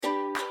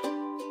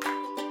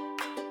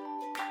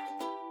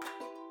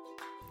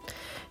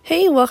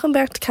Hey, welcome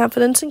back to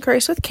Confidence in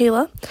Christ with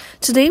Kayla.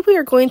 Today we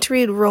are going to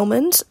read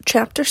Romans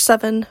chapter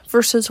 7,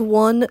 verses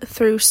 1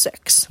 through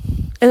 6.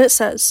 And it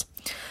says,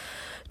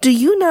 "Do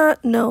you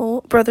not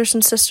know, brothers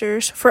and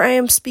sisters, for I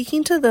am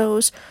speaking to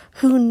those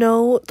who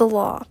know the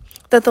law,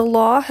 that the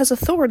law has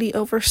authority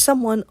over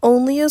someone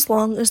only as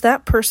long as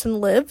that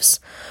person lives?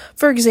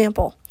 For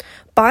example,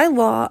 by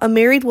law, a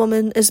married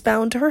woman is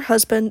bound to her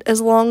husband as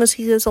long as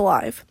he is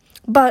alive.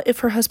 But if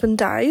her husband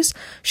dies,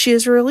 she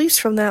is released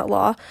from that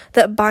law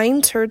that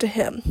binds her to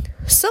him.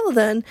 So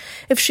then,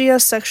 if she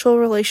has sexual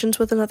relations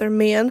with another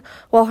man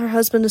while her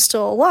husband is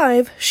still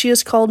alive, she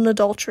is called an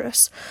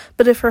adulteress.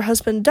 But if her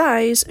husband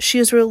dies, she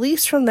is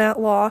released from that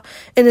law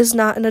and is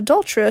not an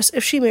adulteress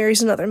if she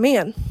marries another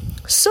man.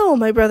 So,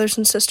 my brothers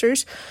and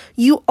sisters,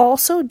 you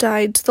also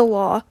died to the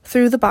law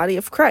through the body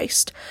of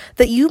Christ,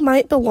 that you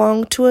might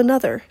belong to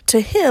another,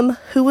 to him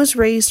who was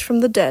raised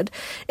from the dead,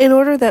 in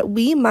order that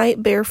we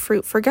might bear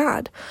fruit for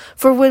God.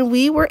 For when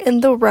we were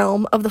in the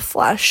realm of the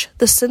flesh,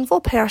 the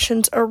sinful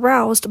passions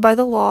aroused by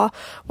the law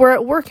were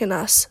at work in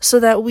us, so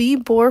that we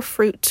bore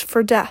fruit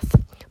for death.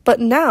 But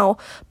now,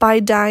 by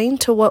dying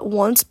to what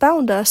once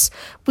bound us,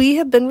 we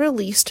have been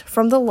released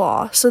from the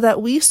law, so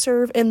that we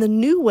serve in the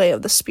new way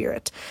of the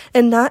Spirit,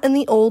 and not in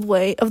the old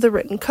way of the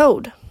written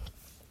code."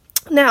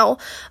 Now,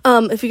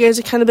 if you guys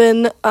have kind of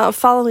been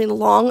following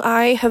along,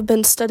 I have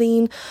been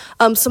studying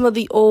some of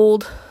the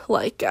old,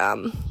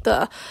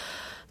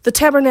 the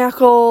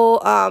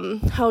tabernacle,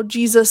 how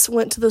Jesus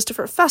went to those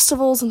different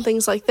festivals and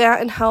things like that,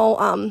 and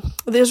how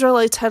the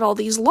Israelites had all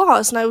these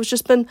laws, and I was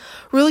just been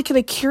really kind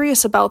of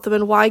curious about them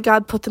and why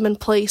God put them in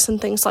place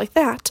and things like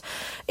that.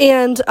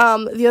 And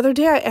the other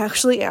day I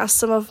actually asked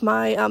some of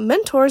my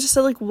mentors, I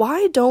said,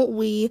 why don't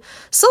we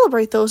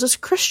celebrate those as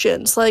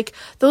Christians?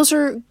 Those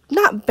are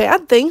not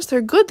bad things,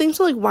 they're good things,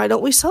 so why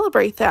don't we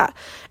celebrate that?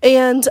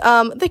 And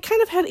they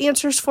kind of had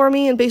answers for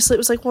me, and basically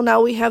it was well,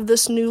 now we have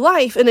this new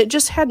life, and it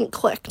just hadn't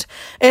clicked.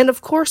 And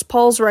of course,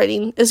 Paul's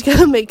writing is going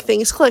to make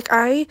things click.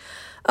 I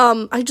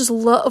just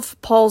love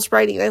Paul's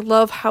writing. I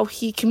love how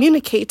he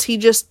communicates. He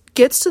just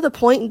gets to the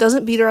point and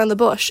doesn't beat around the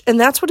bush. And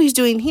that's what he's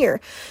doing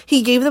here.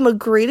 He gave them a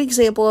great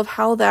example of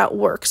how that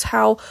works,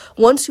 how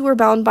once you were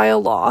bound by a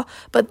law,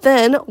 but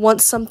then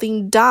once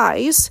something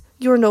dies,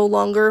 you're no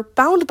longer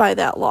bound by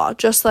that law.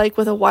 Just like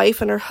with a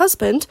wife and her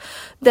husband,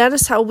 that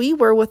is how we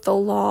were with the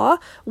law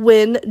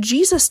when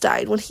Jesus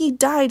died. When he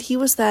died, he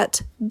was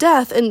that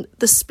death, and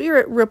the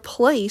Spirit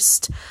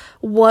replaced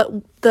what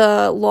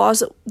the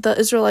laws the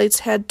Israelites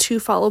had to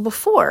follow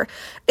before.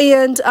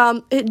 And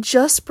it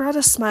just brought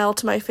a smile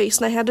to my face,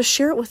 and I had to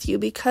share it with you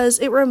because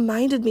it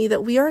reminded me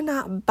that we are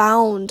not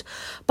bound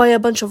by a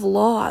bunch of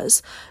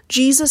laws.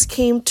 Jesus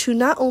came to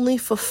not only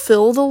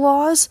fulfill the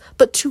laws,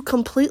 but to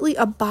completely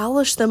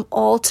abolish them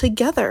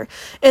altogether.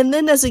 And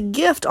then as a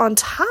gift on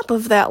top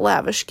of that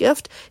lavish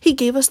gift, he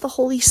gave us the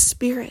Holy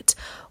Spirit.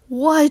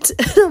 What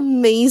an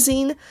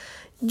amazing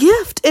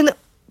gift. And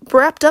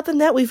wrapped up in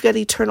that, we've got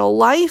eternal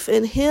life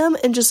in him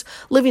and just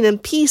living in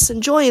peace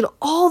and joy and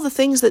all the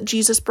things that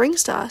Jesus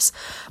brings to us.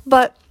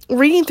 But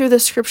reading through the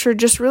scripture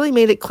just really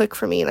made it click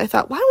for me. And I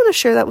thought, well, I want to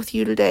share that with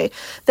you today,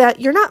 that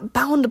you're not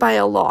bound by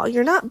a law.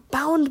 You're not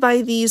bound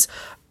by these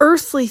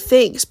earthly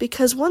things,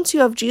 because once you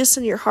have Jesus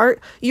in your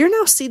heart, you're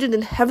now seated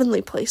in heavenly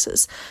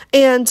places.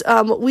 And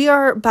we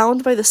are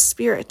bound by the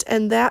Spirit,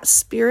 and that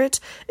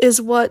Spirit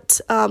is what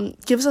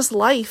gives us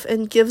life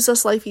and gives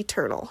us life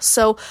eternal.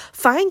 So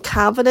find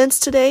confidence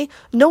today,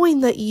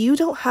 knowing that you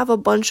don't have a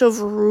bunch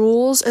of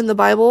rules in the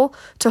Bible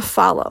to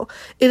follow.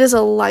 It is a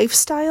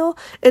lifestyle,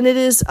 and it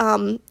is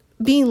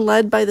being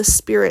led by the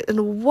Spirit,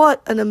 and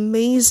what an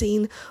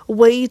amazing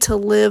way to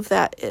live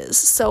that is.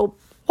 So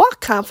walk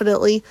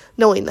confidently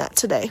knowing that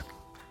today.